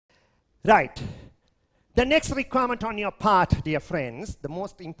Right. The next requirement on your part, dear friends, the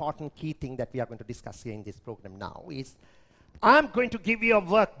most important key thing that we are going to discuss here in this program now is, I'm going to give you a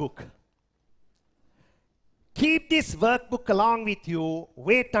workbook. Keep this workbook along with you.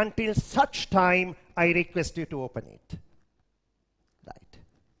 Wait until such time I request you to open it. Right.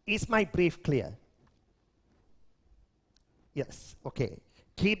 Is my brief clear? Yes. Okay.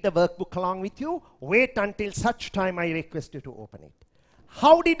 Keep the workbook along with you. Wait until such time I request you to open it.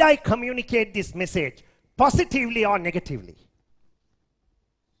 How did I communicate this message? Positively or negatively?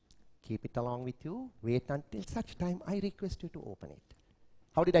 Keep it along with you. Wait until such time I request you to open it.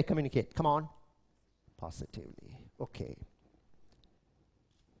 How did I communicate? Come on. Positively. Okay.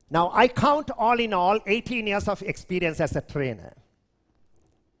 Now, I count all in all 18 years of experience as a trainer.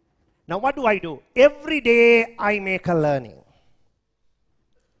 Now, what do? Every day I make a learning.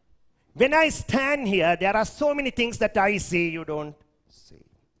 When I stand here, there are so many things that I see you don't see.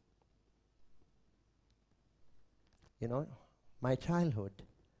 You know, my childhood,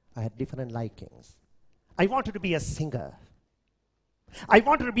 I had different likings. I wanted to be a singer. I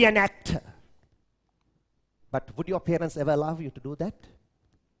wanted to be an actor. But would your parents ever allow you to do that?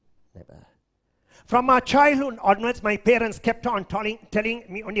 Never. From our childhood onwards, my parents kept on telling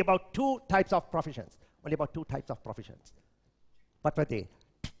me only about two types of professions. Only about two types of professions. What were they?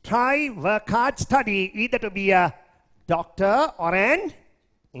 Try, work hard, study, either to be a doctor or an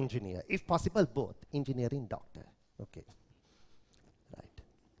engineer. If possible, both. Engineering, doctor. Okay. Right.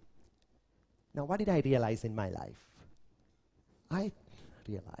 Now, what did I realize in my life? I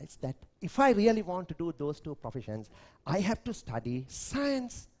realized that if I really want to do those two professions, I have to study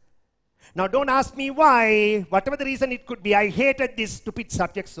science. Now, don't ask me why. Whatever the reason it could be, I hated this stupid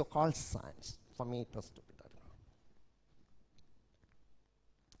subject so-called science. For me, it was stupid.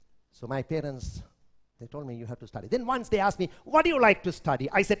 So my parents, they told me, you have to study. Then once they asked me, what do you like to study?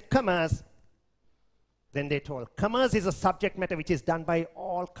 I said, commerce. Then they told, commerce is a subject matter which is done by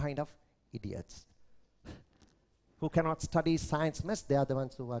all kind of idiots who cannot study science maths. They are the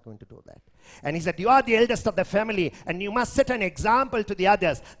ones who are going to do that. And he said, you are the eldest of the family, and you must set an example to the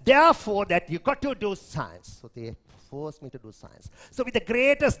others. Therefore, that you got to do science. So they forced me to do science. So with the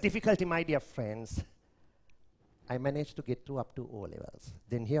greatest difficulty, my dear friends, I managed to get through up to O-levels.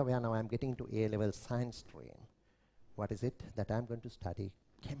 Then here we are now, I'm getting to A-level science stream. What is it that I'm going to study?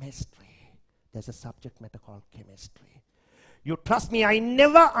 Chemistry. There's a subject matter called chemistry. You trust me, I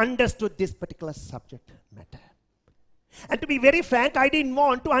never understood this particular subject matter. And to be very frank, I didn't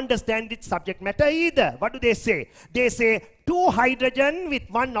want to understand this subject matter either. What do they say? They say, 2 hydrogen with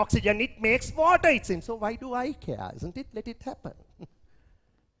 1 oxygen, it makes water, it seems. So why do I care, isn't it? Let it happen.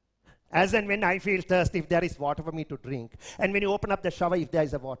 As and when I feel thirsty, if there is water for me to drink. And when you open up the shower, if there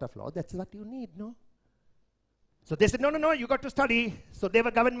is a water flow, that's what you need, no? So they said, no, you got to study. So they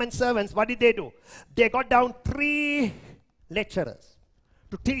were government servants. What did they do? They got down 3 lecturers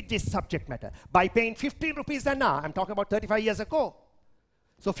to teach this subject matter by paying 15 rupees an hour. I'm talking about 35 years ago.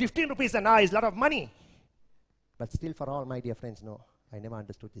 So 15 rupees an hour is a lot of money. But still, for all my dear friends, no, I never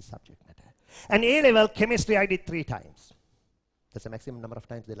understood this subject matter. And A-level chemistry, I did 3 times. That's the maximum number of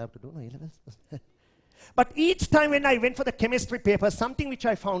times they love to do, no, A-levels. But each time when I went for the chemistry paper, something which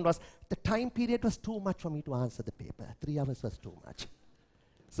I found was the time period was too much for me to answer the paper. 3 hours was too much.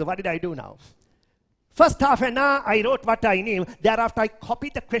 So what did I do now? First half an hour, I wrote what I knew. Thereafter, I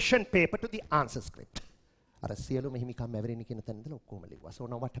copied the question paper to the answer script. So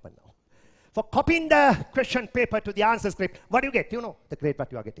now what happened now? For copying the question paper to the answer script, what do you get? You know the grade what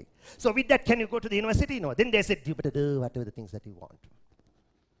you are getting. So with that, can you go to the university? No. Then they said, you better do whatever the things that you want.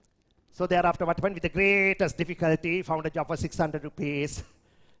 So thereafter, what happened? With the greatest difficulty, found a job for 600 rupees,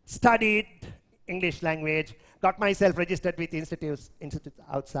 studied English language, got myself registered with institutes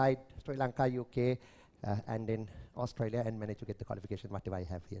outside Sri Lanka, UK, and in Australia, and managed to get the qualification, whatever I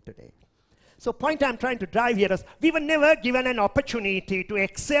have here today. So point I'm trying to drive here is, we were never given an opportunity to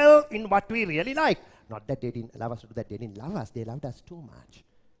excel in what we really like. Not that they didn't allow us to do that, they didn't love us, they loved us too much.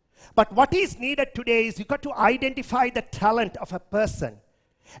 But what is needed today is, you got to identify the talent of a person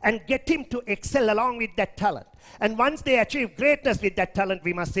and get him to excel along with that talent. And once they achieve greatness with that talent,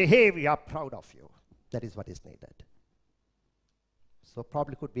 we must say, hey, we are proud of you. That is what is needed. So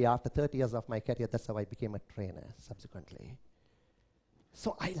probably could be after 30 years of my career, that's how I became a trainer subsequently.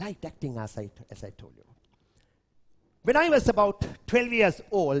 So I liked acting, as I told you. When I was about 12 years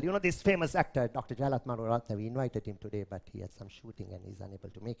old, you know this famous actor, Dr. Jalat Manoratna, we invited him today, but he had some shooting and he's unable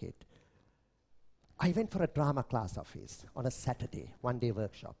to make it. I went for a drama class of his on a Saturday, 1-day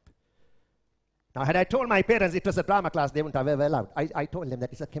workshop. Now, had I told my parents it was a drama class, they wouldn't have ever allowed. I told them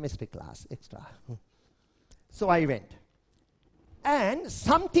that it's a chemistry class, extra. So I went. And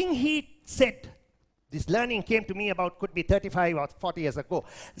something he said, this learning came to me about, could be 35 or 40 years ago.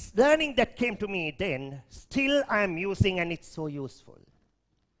 Learning that came to me then, still I am using, and it's so useful.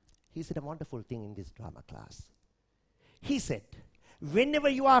 He said a wonderful thing in this drama class. He said, whenever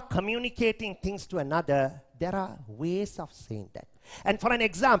you are communicating things to another, there are ways of saying that. And for an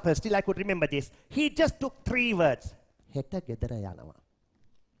example, still I could remember this. He just took 3 words. Heta gedara yanawa.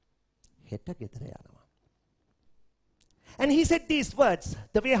 Heta gedara yanawa. And he said these words,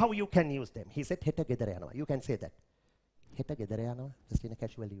 the way how you can use them. He said, Heta gedara yanawa. You can say that. Heta gedara yanawa. Just in a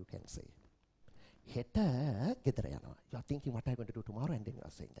casual you can say. Heta gedara yanawa. You are thinking what I'm going to do tomorrow, and then you are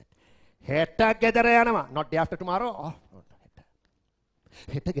saying that. Heta gedara yanawa. Not day after tomorrow. Oh, no,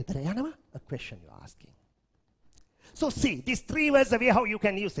 heta. Heta gedara yanawa. A question you are asking. So see, these 3 words, the way how you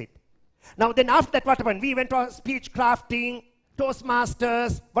can use it. Now then after that, what happened? We went to speech crafting,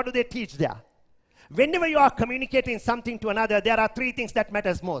 Toastmasters. What do they teach there? Whenever you are communicating something to another, there are 3 things that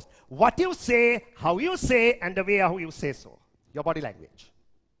matters most. What you say, how you say, and the way how you say so. Your body language.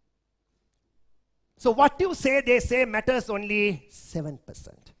 So what you say, they say, matters only 7%.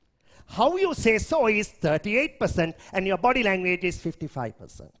 How you say so is 38%, and your body language is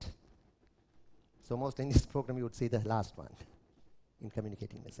 55%. So most in this program, you would say the last one in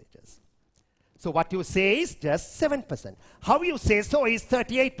communicating messages. So what you say is just 7%. How you say so is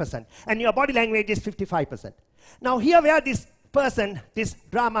 38%. And your body language is 55%. Now here where this person, this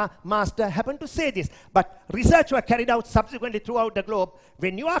drama master, happened to say this. But research was carried out subsequently throughout the globe.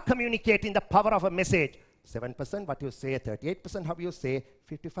 When you are communicating the power of a message, 7% what you say, 38% how you say,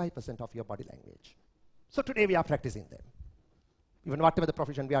 55% of your body language. So today we are practicing them. Even whatever the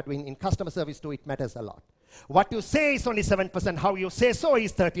profession we are doing in customer service too, it matters a lot. What you say is only 7%, how you say so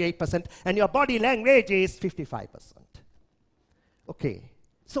is 38%, and your body language is 55%. Okay,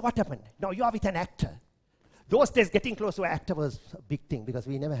 so what happened? Now you are with an actor. Those days getting close to an actor was a big thing because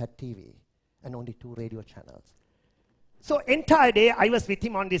we never had TV and only 2 radio channels. So entire day I was with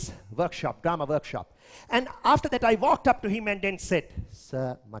him on this workshop, drama workshop. And after that I walked up to him and then said,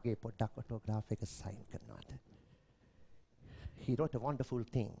 Sir, mage poddak autograph එක sign කරනවාද? He wrote a wonderful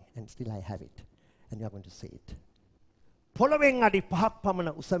thing, and still I have it. And you are going to say it. පොළවෙන් අඩි 5ක්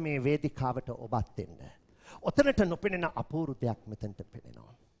පමණ උස මේ වේදිකාවට ඔබත් එන්න. ඔතනට නොපෙනෙන අපූර්ව දෙයක් මෙතනට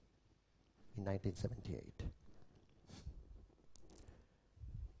පෙනෙනවා. In 1978.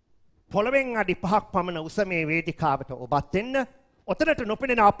 පොළවෙන් අඩි 5ක් පමණ උස මේ වේදිකාවට ඔබත් එන්න. ඔතනට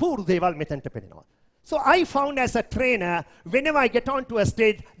නොපෙනෙන අපූර්ව දේවල් මෙතනට පෙනෙනවා. So I found as a trainer, whenever I get onto a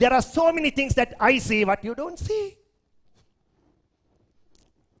stage, there are so many things that I see what you don't see.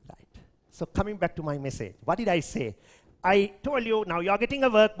 So coming back to my message, what did I say? I told you, now you are getting a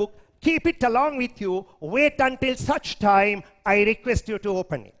workbook, keep it along with you, wait until such time I request you to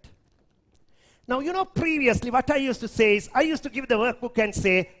open it. Now, you know, previously what I used to say is, I used to give the workbook and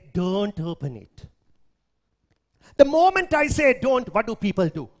say, don't open it. The moment I say don't, what do people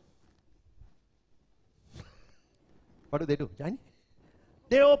do? What do they do, Johnny?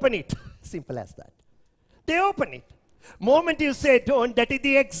 They open it. Simple as that. They open it. Moment you say don't, that is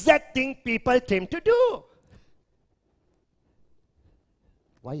the exact thing people tend to do.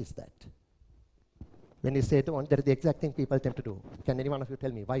 Why is that? When you say don't, that is the exact thing people tend to do. Can any one of you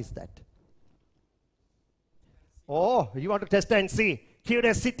tell me, why is that? Oh, you want to test and see.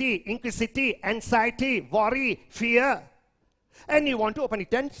 Curiosity, inquisitivity, anxiety, worry, fear. And you want to open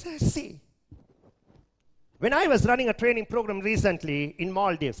it and see. When I was running a training program recently in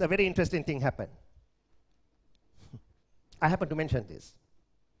Maldives, a very interesting thing happened. I happen to mention this.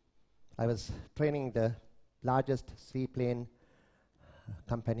 I was training the largest seaplane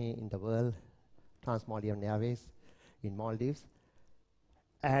company in the world, Trans-Maldivian Airways in Maldives.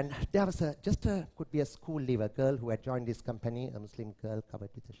 And there was could be a school leaver girl who had joined this company, a Muslim girl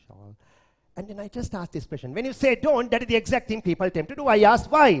covered with a shawl. And then I just asked this question. When you say don't, that is the exact thing people tend to do. I asked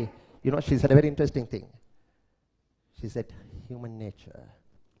why. You know, she said a very interesting thing. She said, human nature.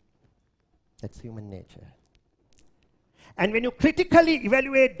 That's human nature. And when you critically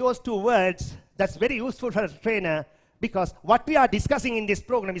evaluate those 2 words, that's very useful for a trainer, because what we are discussing in this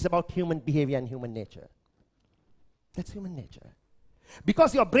program is about human behavior and human nature. That's human nature.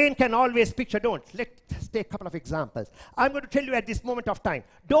 Because your brain can always picture don't. Let's take a couple of examples. I'm going to tell you at this moment of time,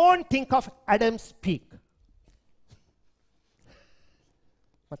 don't think of Adam's peak.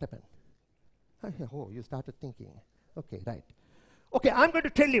 What happened? Oh, you started thinking. Okay, right. Okay, I'm going to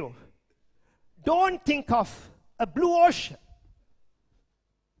tell you, don't think of a blue ocean.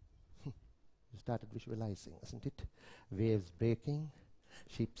 You started visualizing, isn't it? Waves breaking,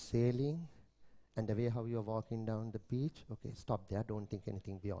 ships sailing, and the way how you're walking down the beach. Okay, stop there. Don't think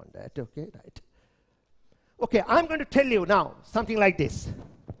anything beyond that. Okay, right. Okay, I'm going to tell you now something like this.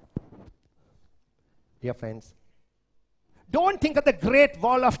 Dear friends, don't think of the Great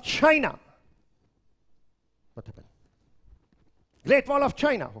Wall of China. What happened? Great Wall of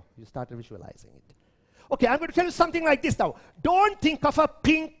China. Oh, you started visualizing it. Okay, I'm going to tell you something like this now. Don't think of a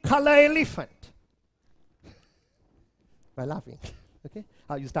pink color elephant. By laughing, okay?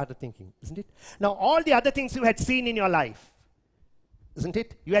 How you started thinking, isn't it? Now, all the other things you had seen in your life, isn't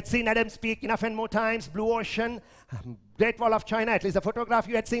it? You had seen Adam's Peak enough and more times, Blue Ocean, Great Wall of China, at least the photograph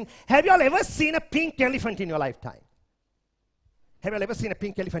you had seen. Have you all ever seen a pink elephant in your lifetime? Have you all ever seen a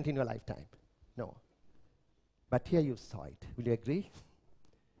pink elephant in your lifetime? No. But here you saw it. Will you agree?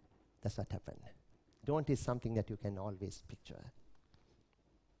 That's what happened. Don't is something that you can always picture.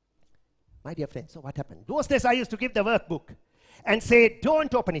 My dear friends, so what happened? Those days I used to give the workbook and say,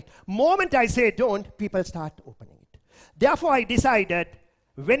 don't open it. Moment I say don't, people start opening it. Therefore, I decided,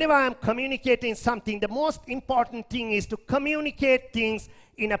 whenever I'm communicating something, the most important thing is to communicate things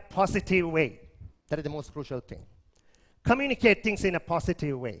in a positive way. That is the most crucial thing. Communicate things in a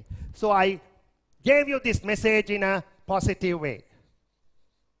positive way. So I gave you this message in a positive way.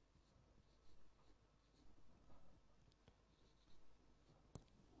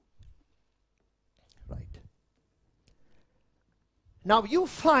 Right. Now you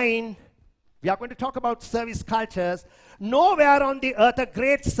find, we are going to talk about service cultures. Nowhere on the earth a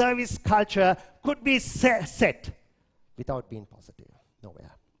great service culture could be set without being positive.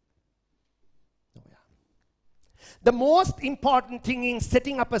 Nowhere. Nowhere. The most important thing in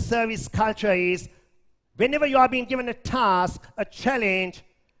setting up a service culture is whenever you are being given a task, a challenge,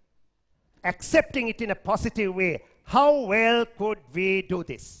 accepting it in a positive way. How well could we do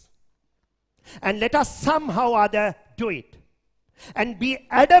this? And let us somehow or other do it. And be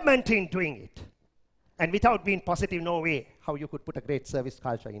adamant in doing it. And without being positive, no way how you could put a great service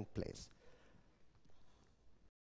culture in place.